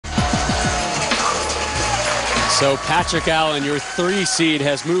So Patrick Allen, your 3 seed,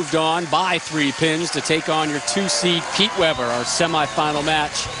 has moved on by 3 pins to take on your 2 seed Pete Weber. Our semifinal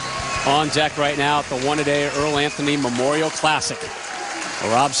match on deck right now at the one-a-day Earl Anthony Memorial Classic.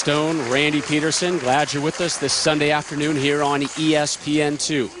 Rob Stone, Randy Peterson, glad you're with us this Sunday afternoon here on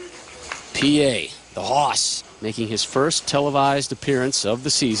ESPN2. PA, the Hoss, making his first televised appearance of the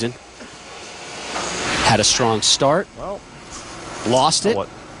season. Had a strong start, lost it,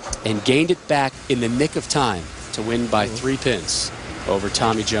 and gained it back in the nick of time to win by 3 pins over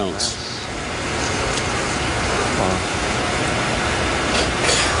Tommy Jones.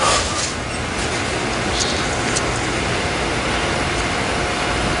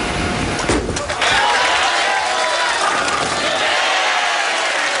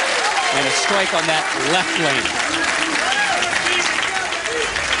 And a strike on that left lane.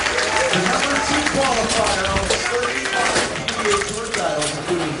 Including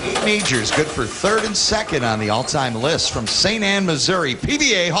 8 majors, good for 3rd and 2nd on the all-time list. From St. Anne, Missouri,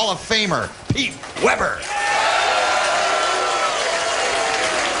 PBA Hall of Famer Pete Weber.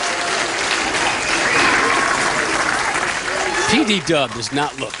 PD Dub does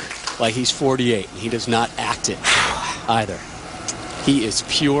not look like he's 48. He does not act it either. He is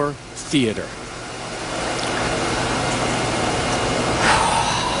pure theater.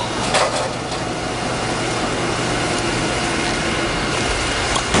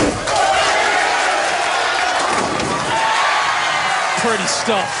 Pretty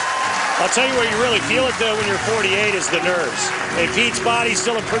stuff. I'll tell you where you really feel it, though, when you're 48 is the nerves. And Pete's body's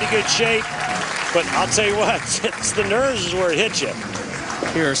still in pretty good shape, but I'll tell you what, it's the nerves is where it hits you.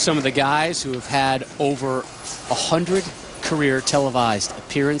 Here are some of the guys who have had over 100 career televised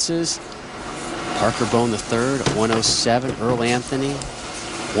appearances. Parker Bone III at 107, Earl Anthony,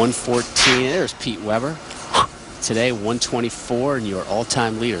 114. There's Pete Weber. Today, 124, and your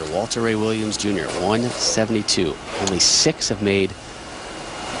all-time leader, Walter Ray Williams Jr., 172. Only 6 have made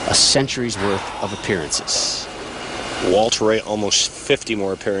a century's worth of appearances. Walter Ray almost 50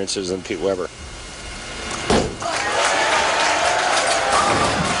 more appearances than Pete Weber.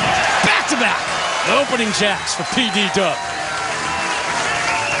 Back-to-back opening jacks for PD Dub.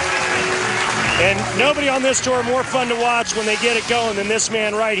 And nobody on this tour more fun to watch when they get it going than this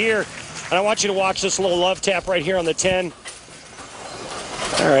man right here. And I want you to watch this little love tap right here on the 10.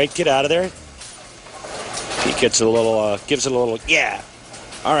 All right, get out of there. He gets a little, gives it a little, yeah.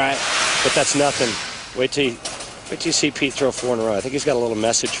 All right, but that's nothing. Wait till you see Pete throw 4 in a row. I think he's got a little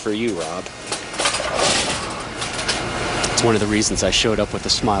message for you, Rob. It's one of the reasons I showed up with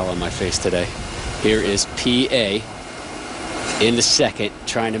a smile on my face today. Here is PA in the second,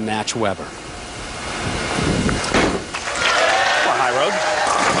 trying to match Weber. High road.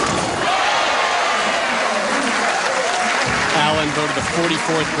 Allen voted the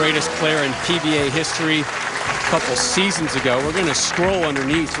 44th greatest player in PBA history a couple seasons ago. We're going to scroll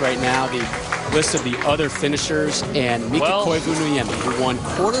underneath right now the list of the other finishers, and Mika Koivu-Nuyemi, who won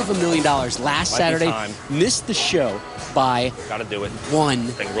 $250,000 last Saturday, missed the show by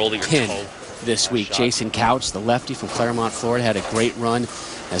 1 pin this week. Jason Couch, the lefty from Claremont, Florida, had a great run,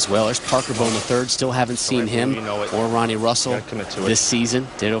 as well as Parker Bone III. Still haven't seen him or Ronnie Russell this season.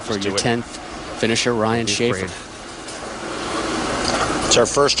 Ditto for your 10th finisher, Ryan Schaefer. It's our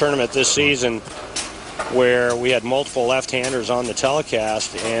first tournament this season where we had multiple left-handers on the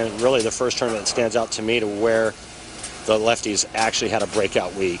telecast, and really the first tournament that stands out to me to where the lefties actually had a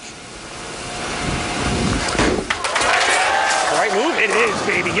breakout week. The right move, it is,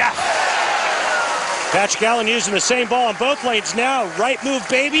 baby, yeah. Patrick Allen using the same ball on both lanes now. Right move,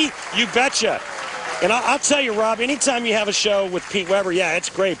 baby, you betcha. And I'll tell you, Rob, anytime you have a show with Pete Weber, yeah, it's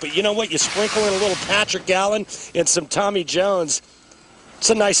great, but you know what? You sprinkle in a little Patrick Allen and some Tommy Jones. It's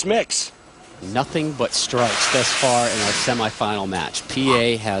a nice mix. Nothing but strikes thus far in our semifinal match.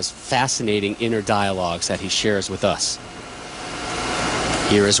 PA has fascinating inner dialogues that he shares with us.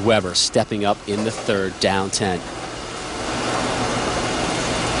 Here is Weber stepping up in the third, down 10.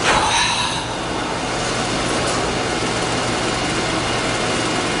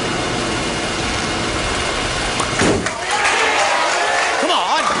 Come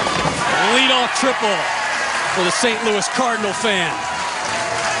on! Leadoff triple for the St. Louis Cardinal fan.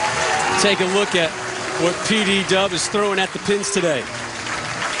 Take a look at what PD Dub is throwing at the pins today.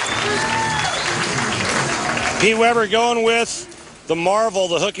 Pete Weber going with the marvel,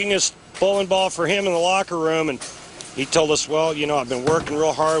 the hookingest bowling ball for him in the locker room. And he told us, well, you know, I've been working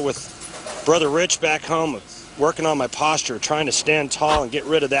real hard with Brother Rich back home, working on my posture, trying to stand tall and get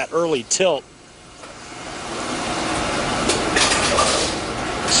rid of that early tilt.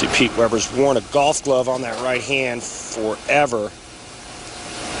 See, Pete Weber's worn a golf glove on that right hand forever.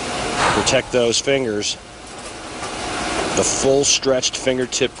 Protect those fingers. The full stretched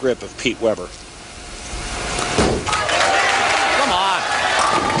fingertip grip of Pete Weber. Come on.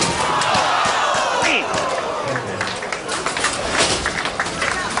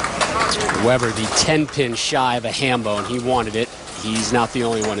 Weber, the 10-pin shy of a ham bone. He wanted it. He's not the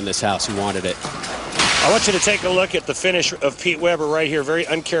only one in this house who wanted it. I want you to take a look at the finish of Pete Weber right here. Very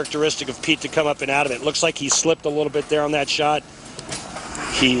uncharacteristic of Pete to come up and out of it. Looks like he slipped a little bit there on that shot.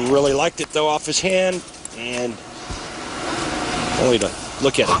 He really liked it, though, off his hand. And only to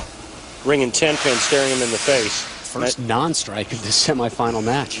look at it. Ringing 10-pin staring him in the face. First non-strike of this semifinal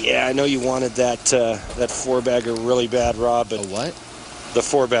match. Yeah, I know you wanted that that four-bagger really bad, Rob. But a what? The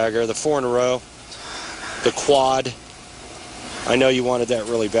four-bagger, the 4 in a row, the quad. I know you wanted that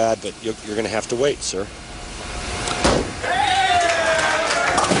really bad, but you're going to have to wait, sir.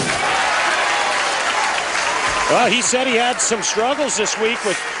 Well, he said he had some struggles this week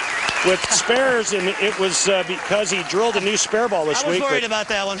with spares, and it was because he drilled a new spare ball this week. I was worried about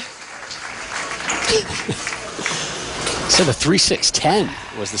that one. So the 3-6-10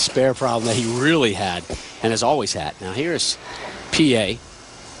 was the spare problem that he really had and has always had. Now here's PA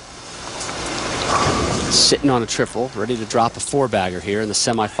sitting on a triple, ready to drop a 4-bagger here in the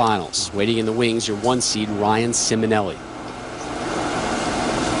semifinals. Waiting in the wings, your 1 seed, Ryan Simonelli.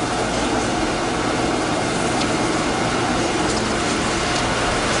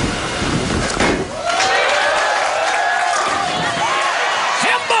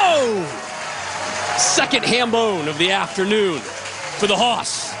 Second ham bone of the afternoon for the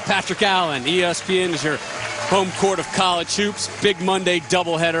Hoss. Patrick Allen, ESPN is your home court of college hoops. Big Monday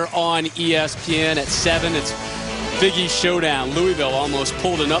doubleheader on ESPN at 7. It's Big East Showdown. Louisville almost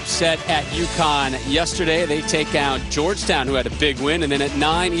pulled an upset at UConn yesterday. They take down Georgetown, who had a big win. And then at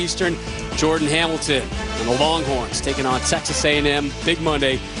 9 Eastern, Jordan Hamilton and the Longhorns taking on Texas A&M. Big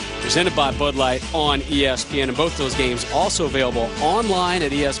Monday, presented by Bud Light on ESPN. And both those games also available online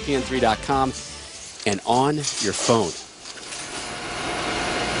at ESPN3.com. and on your phone.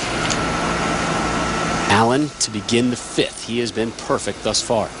 Allen to begin the 5th. He has been perfect thus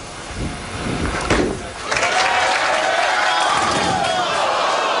far.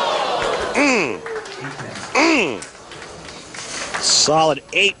 Solid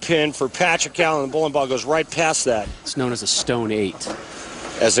 8-pin for Patrick Allen. The bowling ball goes right past that. It's known as a stone 8.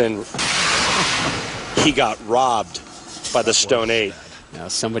 As in, he got robbed by the stone 8. Now,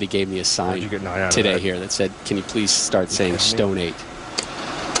 somebody gave me a sign today here that said, can you please start saying Stone 8?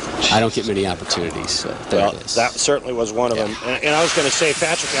 I don't get many opportunities, so there it is. That certainly was one of them. And I was going to say,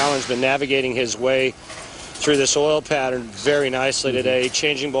 Patrick Allen's been navigating his way through this oil pattern very nicely today,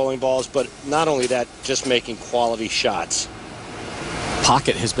 changing bowling balls, but not only that, just making quality shots.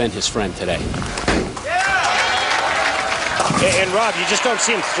 Pocket has been his friend today. And Rob, you just don't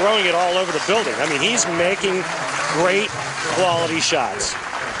see him throwing it all over the building. I mean, he's making great quality shots.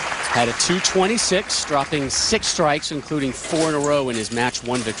 Had a 226, dropping 6 strikes, including 4 in a row in his match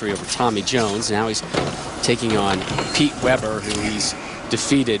 1 victory over Tommy Jones. Now he's taking on Pete Weber, who he's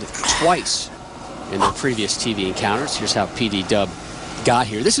defeated twice in their previous TV encounters. Here's how PD Dub got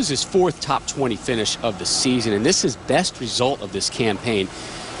here. This is his 4th top 20 finish of the season, and this is his best result of this campaign.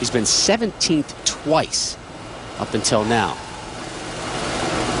 He's been 17th twice up until now.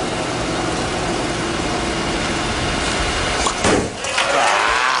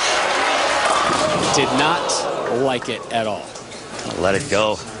 Did not like it at all. Let it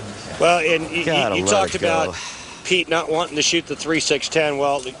go. Well, and you talked about Pete not wanting to shoot the 3-6-10.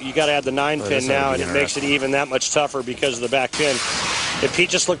 Well, you got to add the 9-pin now, and it makes it even that much tougher because of the back pin. If Pete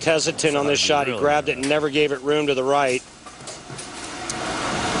just looked hesitant on this shot, he grabbed it and never gave it room to the right.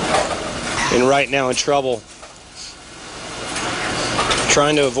 And right now in trouble,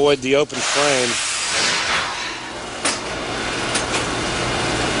 trying to avoid the open frame.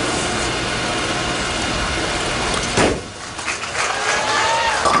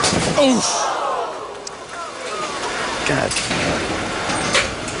 Oof. God.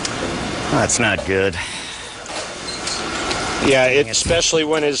 That's not good. Yeah, especially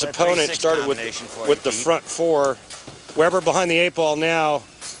when his opponent started with the front 4. Weber behind the 8 ball now.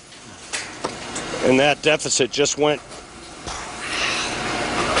 And that deficit just went.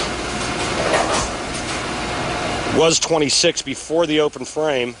 Was 26 before the open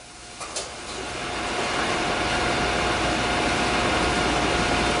frame.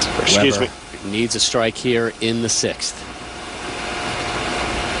 Excuse me. Needs a strike here in the 6th.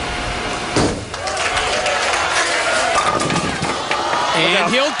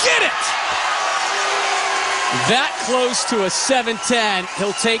 And he'll get it! That close to a 7-10.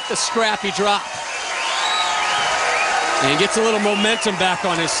 He'll take the scrappy drop. And gets a little momentum back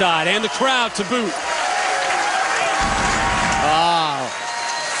on his side. And the crowd to boot.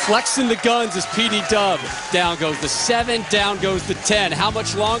 flexing the guns as PD Dub. Down goes the 7, down goes the 10. How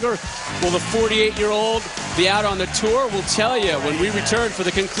much longer will the 48-year-old be out on the tour? We'll tell you when we return for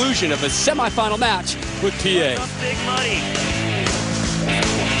the conclusion of a semifinal match with PA. Big money.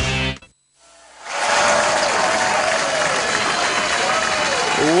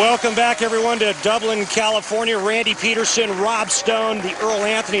 Welcome back, everyone, to Dublin, California. Randy Peterson, Rob Stone, the Earl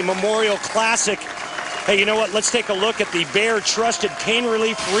Anthony Memorial Classic. Hey, you know what? Let's take a look at the Bayer Trusted Pain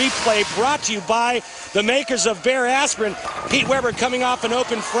Relief Replay, brought to you by the makers of Bayer Aspirin. Pete Weber coming off an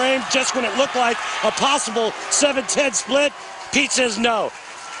open frame just when it looked like a possible 7-10 split. Pete says no.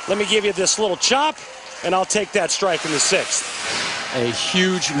 Let me give you this little chop, and I'll take that strike in the 6th. A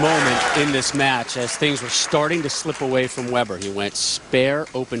huge moment in this match as things were starting to slip away from Weber. He went spare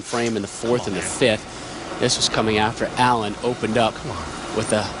open frame in the 4th and the 5th. This was coming after Allen opened up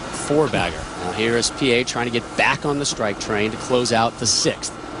with a 4-bagger. Now here is PA trying to get back on the strike train to close out the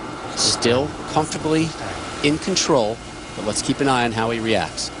 6th. Still comfortably in control, but let's keep an eye on how he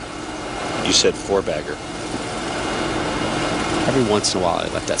reacts. You said 4-bagger. Every once in a while I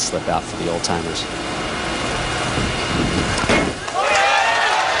let that slip out for the old-timers.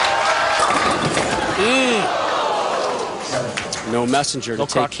 No messenger to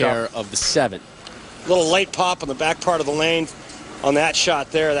take care of the 7. Little late pop on the back part of the lane on that shot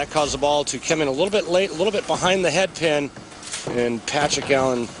there. That caused the ball to come in a little bit late, a little bit behind the head pin, and Patrick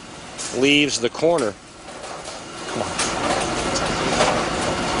Allen leaves the corner. Come on.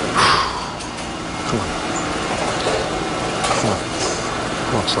 Come on. Come on.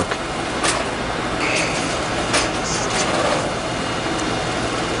 Come on, Slick.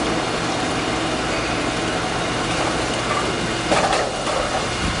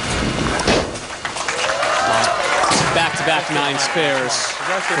 Back-to-back 9 spares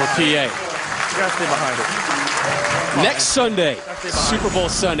for PA. You gotta stay behind it. Next Sunday, Super Bowl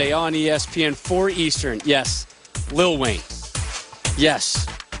Sunday on ESPN, 4 Eastern. Yes, Lil Wayne. Yes,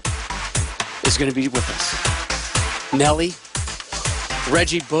 is going to be with us. Nelly,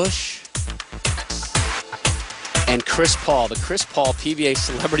 Reggie Bush, and Chris Paul. The Chris Paul PBA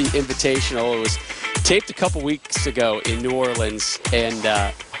Celebrity Invitational. It was taped a couple weeks ago in New Orleans,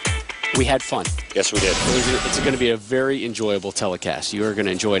 and we had fun. Yes, we did. It's going to be a very enjoyable telecast. You are going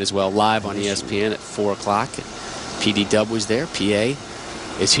to enjoy it as well, live on ESPN at 4 o'clock. PD Dub was there. PA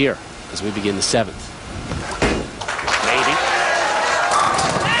is here as we begin the 7th. Maybe.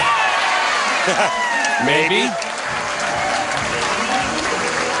 Maybe.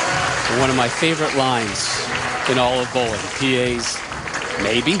 One of my favorite lines in all of bowling. PA's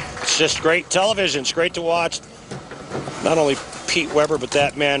maybe. It's just great television. It's great to watch. Not only Pete Weber, but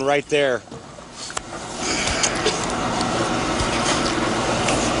that man right there.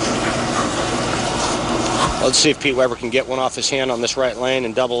 Let's see if Pete Weber can get one off his hand on this right lane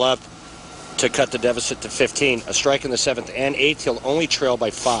and double up to cut the deficit to 15. A strike in the 7th and 8th. He'll only trail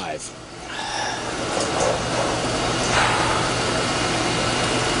by 5.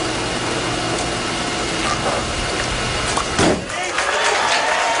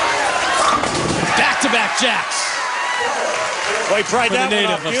 Back-to-back jacks. Well, he pried For the that one native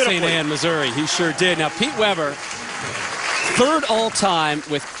off of beautifully. St. Anne, Missouri. He sure did. Now, Pete Weber, 3rd all-time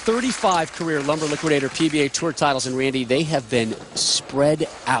with 35 career Lumber Liquidator PBA Tour titles. And, Randy, they have been spread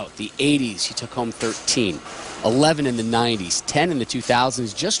out. The 80s, he took home 13. 11 in the 90s. 10 in the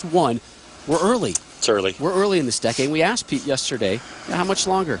 2000s. Just 1. We're early. It's early. We're early in this decade. We asked Pete yesterday, how much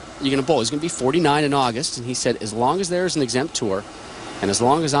longer are you going to bowl? He's going to be 49 in August. And he said, as long as there is an exempt tour and as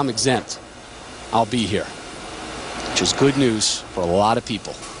long as I'm exempt, I'll be here. Which is good news for a lot of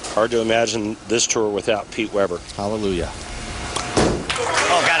people. Hard to imagine this tour without Pete Weber. Hallelujah.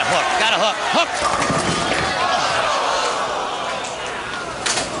 Oh, got a hook. Got a hook. Hook.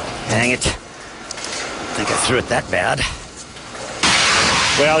 Dang it. I think I threw it that bad.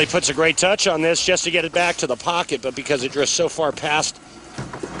 Well, he puts a great touch on this just to get it back to the pocket, but because it drifts so far past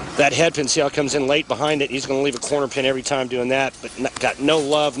that head pin, see how it comes in late behind it. He's going to leave a corner pin every time doing that, but got no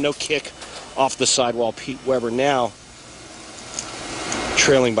love, no kick off the sidewall. Pete Weber now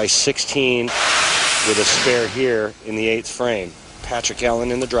trailing by 16 with a spare here in the 8th frame. Patrick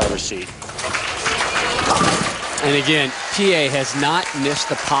Allen in the driver's seat. And again, PA has not missed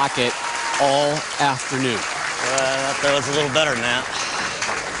the pocket all afternoon. I thought that was a little better than that.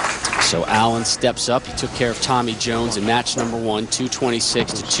 So Allen steps up. He took care of Tommy Jones in match number 1,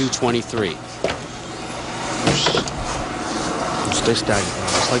 226 to 223. Stay stagnant, man.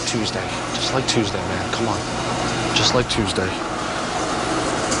 Just like Tuesday. Just like Tuesday, man. Come on. Just like Tuesday.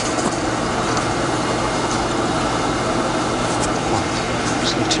 Come on.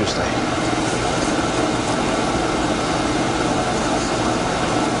 Just like Tuesday.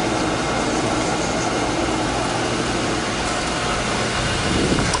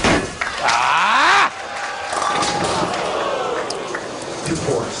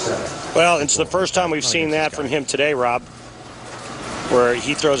 Well, it's the first time we've seen that from him today, Rob, where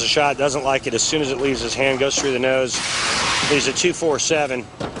he throws a shot, doesn't like it. As soon as it leaves his hand, goes through the nose. He's a 2-4-7.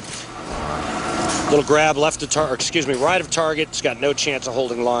 Little grab left of target, excuse me, right of target. He's got no chance of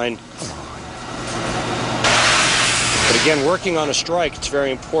holding line. But again, working on a strike, it's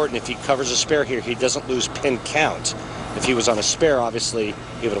very important. If he covers a spare here, he doesn't lose pin count. If he was on a spare, obviously,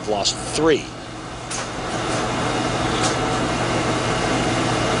 he would have lost 3.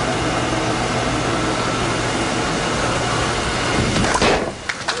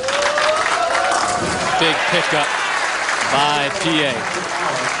 Big pickup by PA.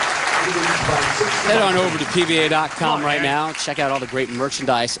 Head on over to PBA.com right now. Check out all the great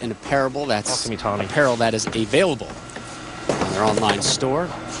merchandise and apparel that's available on their online store.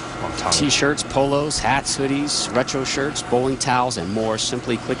 T-shirts, polos, hats, hoodies, retro shirts, bowling towels, and more.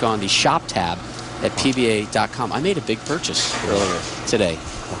 Simply click on the shop tab at PBA.com. I made a big purchase earlier today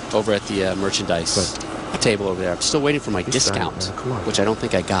over at the merchandise table over there. I'm still waiting for my discount, which I don't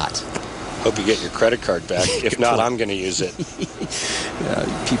think I got. Hope you get your credit card back. If not, I'm going to use it.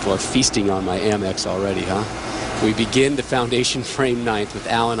 People are feasting on my Amex already, huh? We begin the foundation frame 9th with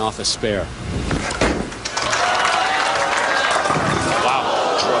Allen off a spare.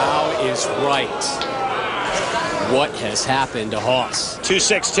 Wow. Trow is right. What has happened to Haas?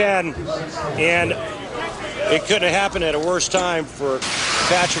 2-6-10, and it couldn't have happened at a worse time for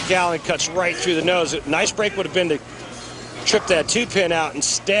Patrick Allen. Cuts right through the nose. A nice break would have been to trip that 2-pin out.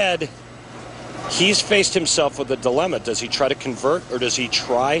 Instead, he's faced himself with a dilemma. Does he try to convert, or does he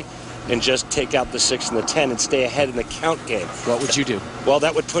try and just take out the 6 and the 10 and stay ahead in the count game? What would you do? Well,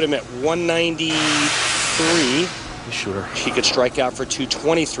 that would put him at 193. Shooter. He could strike out for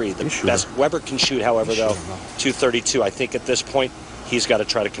 223. The best Weber can shoot, however, though, 232. I think at this point, he's got to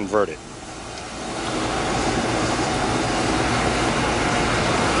try to convert it.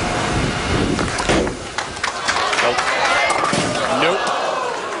 Nope.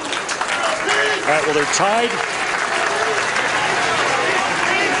 All right, well, they're tied.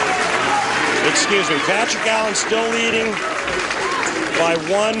 Excuse me, Patrick Allen still leading by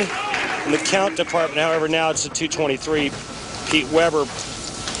 1 in the count department. However, now it's a 223. Pete Weber,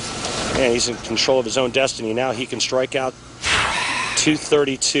 and he's in control of his own destiny. Now he can strike out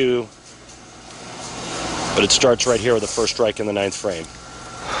 232. But it starts right here with the first strike in the 9th frame.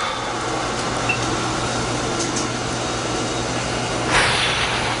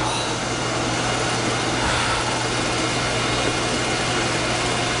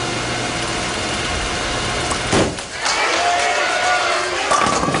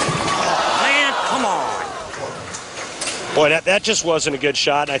 Boy, that just wasn't a good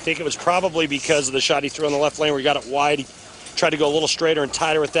shot. I think it was probably because of the shot he threw in the left lane where he got it wide. He tried to go a little straighter and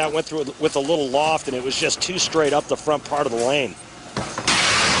tighter with that, went through it with a little loft, and it was just too straight up the front part of the lane.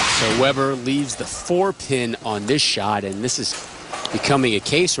 So Weber leaves the 4-pin on this shot, and this is becoming a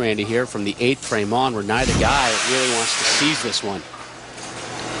case, Randy, here from the 8th frame on, where neither guy really wants to seize this one.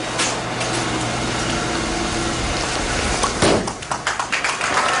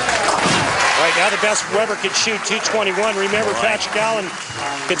 Now the best Weber could shoot 221. Remember, Patrick Allen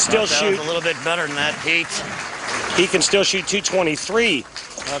could still shoot a little bit better than that, Pete. He can still shoot 223.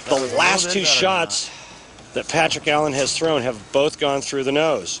 The last 2 shots that Patrick Allen has thrown have both gone through the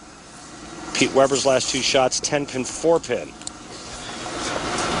nose. Pete Weber's last 2 shots, 10-pin, 4-pin.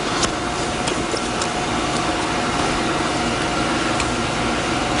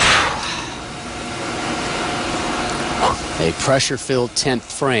 A pressure-filled 10th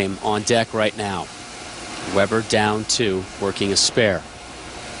frame on deck right now. Weber down 2, working a spare.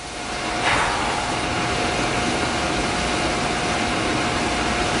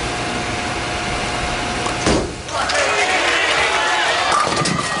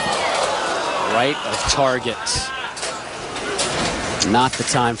 Right of target. Not the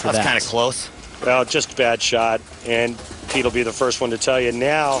time for that. That's kind of close. Well, just a bad shot, and Pete will be the first one to tell you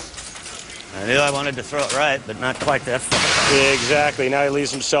now. I knew I wanted to throw it right, but not quite that far. Exactly. Now he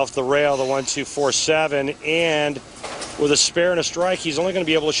leaves himself the rail, the 1-2-4-7, and with a spare and a strike, he's only going to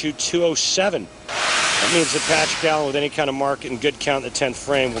be able to shoot 207. That means that Patrick Allen, with any kind of mark and good count in the 10th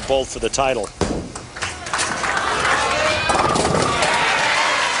frame, will bowl for the title.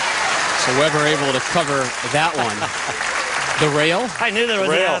 So Weber able to cover that one. The rail? I knew there was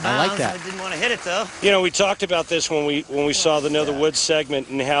rail. out of bounds. I like that. I didn't want to hit it, though. You know, we talked about this when we saw the Know the Woods segment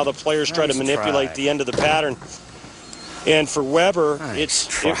and how the players try to manipulate the end of the pattern. And for Weber,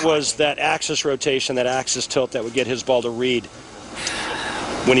 it was that axis rotation, that axis tilt that would get his ball to read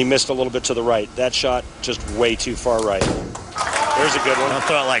when he missed a little bit to the right. That shot just way too far right. There's a good one. Don't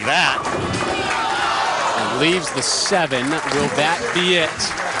throw it like that. And leaves the 7. Will that be it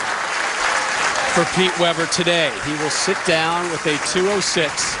for Pete Weber today? He will sit down with a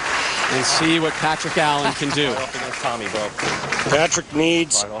 206 and see what Patrick Allen can do. Patrick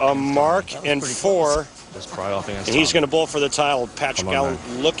needs a mark and 4. And he's going to bowl for the title. Patrick Allen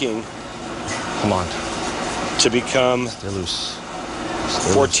looking to become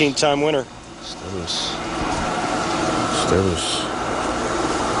 14-time winner. Stay loose. Stay loose.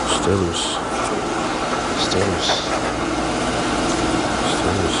 Stay loose. Stay loose.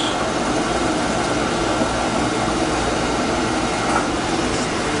 Stay loose.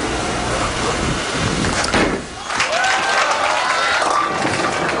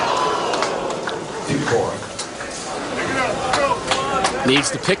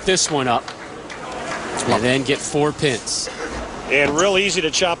 Needs to pick this one up and then get 4 pins. And real easy to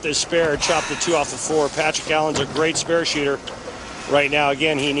chop this spare, chop the 2 off the 4. Patrick Allen's a great spare shooter right now.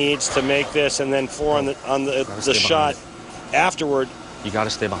 Again, he needs to make this and then 4 on the shot afterward. You got to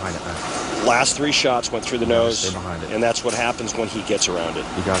stay behind it, man. Last 3 shots went through the nose, stay behind it. And that's what happens when he gets around it.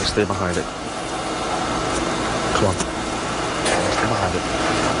 You got to stay behind it. Come on. Stay behind it.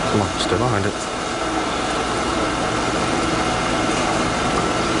 Come on, stay behind it.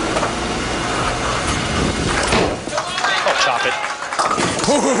 Chop it.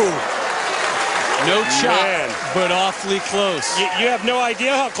 No chop, Man. but awfully close. You have no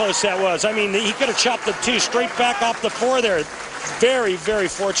idea how close that was. I mean, he could have chopped the 2 straight back off the 4 there. Very, very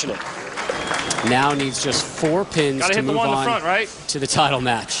fortunate. Now needs just 4 pins to move on front, right? to the title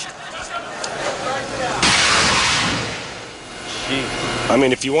match. I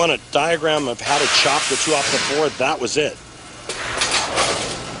mean, if you want a diagram of how to chop the 2 off the 4, that was it.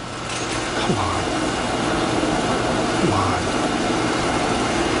 Come on. Come on.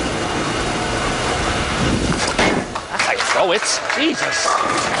 That's how you throw it. Jesus.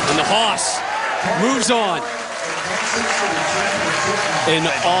 And the Hoss moves on. An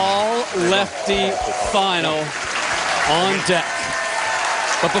all-lefty final on deck.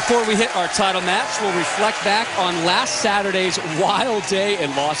 But before we hit our title match, we'll reflect back on last Saturday's wild day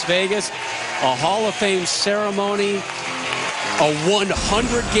in Las Vegas. A Hall of Fame ceremony, a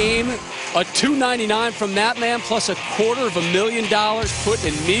 100 game, a $299 from that man, plus $250,000 put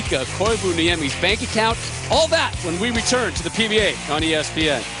in Mika Koivuniemi's bank account. All that when we return to the PBA on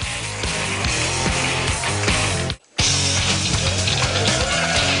ESPN.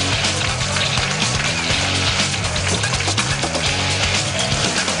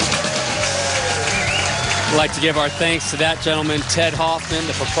 I'd like to give our thanks to that gentleman, Ted Hoffman,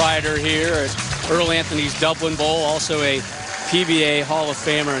 the proprietor here at Earl Anthony's Dublin Bowl, also a PBA Hall of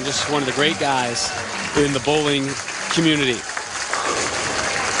Famer and just one of the great guys in the bowling community.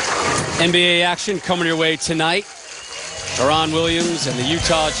 NBA action coming your way tonight. Deron Williams and the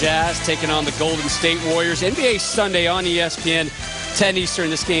Utah Jazz taking on the Golden State Warriors. NBA Sunday on ESPN, 10 Eastern.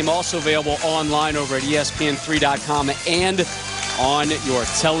 This game also available online over at ESPN3.com and on your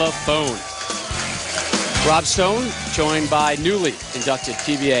telephone. Rob Stone, joined by newly inducted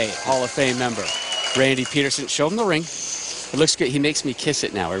PBA Hall of Fame member Randy Peterson. Show him the ring. It looks good. He makes me kiss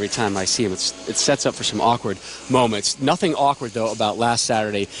it now every time I see him. It sets up for some awkward moments. Nothing awkward, though, about last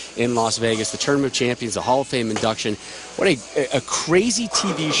Saturday in Las Vegas. The Tournament of Champions, the Hall of Fame induction. What a crazy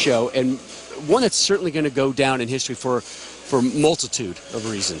TV show, and one that's certainly going to go down in history for multitude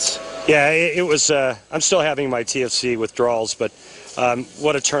of reasons. Yeah, it was. I'm still having my TFC withdrawals, but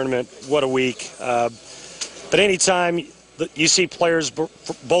what a tournament, what a week. But anytime you see players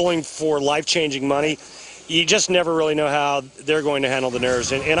bowling for life-changing money, you just never really know how they're going to handle the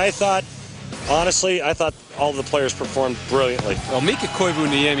nerves. And I thought, honestly, all the players performed brilliantly. Well, Mika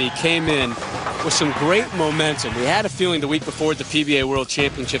Koivuniemi came in with some great momentum. We had a feeling the week before the PBA World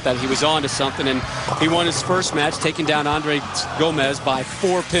Championship that he was on to something, and he won his first match, taking down Andre Gomez by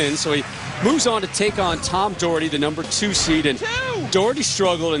 4 pins. So he moves on to take on Tom Doherty, the number 2 seed, and Doherty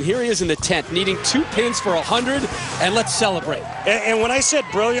struggled, and here he is in the 10th, needing 2 pins for 100, and let's celebrate. And when I said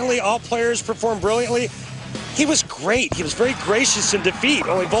brilliantly, all players performed brilliantly, he was great. He was very gracious in defeat,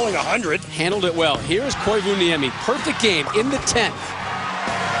 only bowling 100. Handled it well. Here's Koivuniemi, perfect game in the 10th,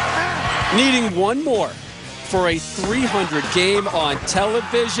 needing 1 more for a 300 game on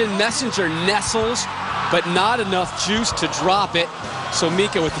television. Messenger nestles, but not enough juice to drop it. So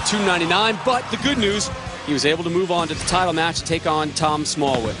Mika with the $299, but the good news, he was able to move on to the title match to take on Tom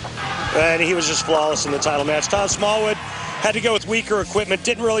Smallwood. And he was just flawless in the title match. Tom Smallwood had to go with weaker equipment,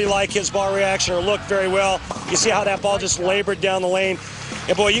 didn't really like his ball reaction or look very well. You see how that ball just labored down the lane.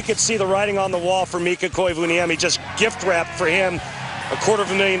 And boy, you could see the writing on the wall for Mika Koivuniemi, just gift wrapped for him.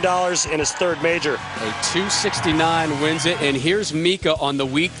 $250,000 in his 3rd major. A 269 wins it, and here's Mika on the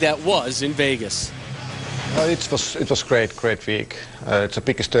week that was in Vegas. It was great week. It's the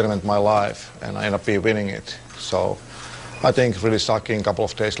biggest tournament of my life, and I ended up winning it. So I think really sucking a couple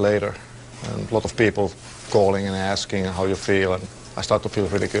of days later, and a lot of people calling and asking how you feel, and I start to feel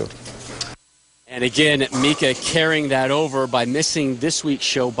really good. And again, Mika carrying that over by missing this week's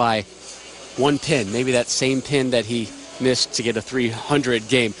show by 1 pin, maybe that same pin that he missed to get a 300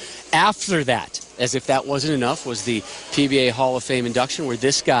 game. After that, as if that wasn't enough, was the PBA Hall of Fame induction where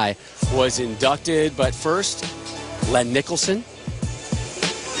this guy was inducted. But first, Len Nicholson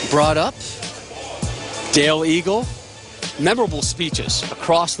brought up, Dale Eagle, memorable speeches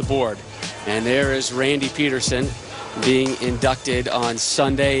across the board. And there is Randy Peterson being inducted on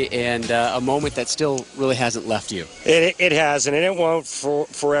Sunday, and a moment that still really hasn't left you. It hasn't, and it won't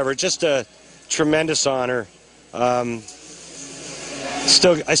forever. Just a tremendous honor. I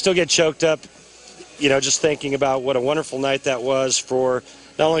still get choked up, just thinking about what a wonderful night that was for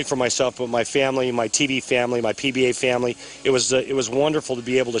not only for myself but my family, my TV family, my PBA family. It was wonderful to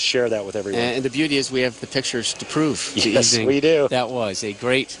be able to share that with everyone. And the beauty is we have the pictures to prove. Yes, we do. That was a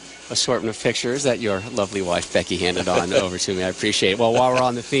great assortment of pictures that your lovely wife Becky handed on over to me. I appreciate it. Well, while we're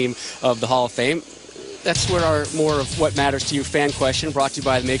on the theme of the Hall of Fame, that's where our more of what matters to you fan question, brought to you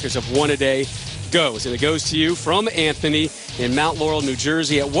by the makers of One a Day, goes. And it goes to you from Anthony in Mount Laurel, New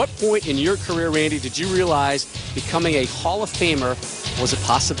Jersey. At what point in your career, Randy, did you realize becoming a Hall of Famer was a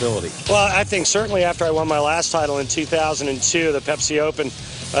possibility? Well, I think certainly after I won my last title in 2002, the Pepsi Open,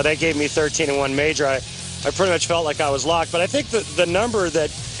 that gave me 13-1 major. I pretty much felt like I was locked. But I think the number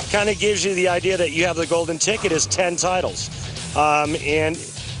that kind of gives you the idea that you have the golden ticket is 10 titles. And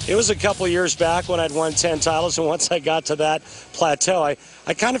it was a couple years back when I'd won 10 titles, and once I got to that plateau,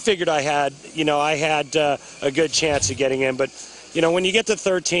 I kind of figured I had a good chance of getting in. But, when you get to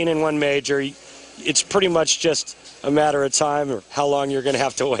 13-1 major, it's pretty much just a matter of time or how long you're going to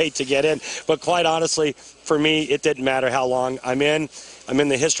have to wait to get in. But quite honestly, for me, it didn't matter how long I'm in. I'm in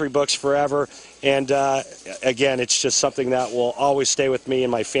the history books forever. And, again, it's just something that will always stay with me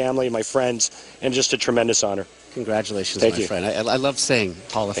and my family, my friends, and just a tremendous honor. Congratulations, Thank my you. friend. I love saying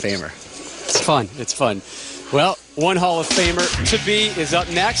Hall of Famer. It's fun. It's fun. Well, one Hall of Famer to be is up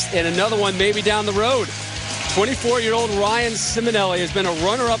next, and another one maybe down the road. 24-year-old Ryan Simonelli has been a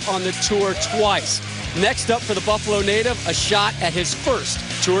runner-up on the tour twice. Next up for the Buffalo native, a shot at his first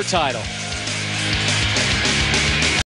tour title.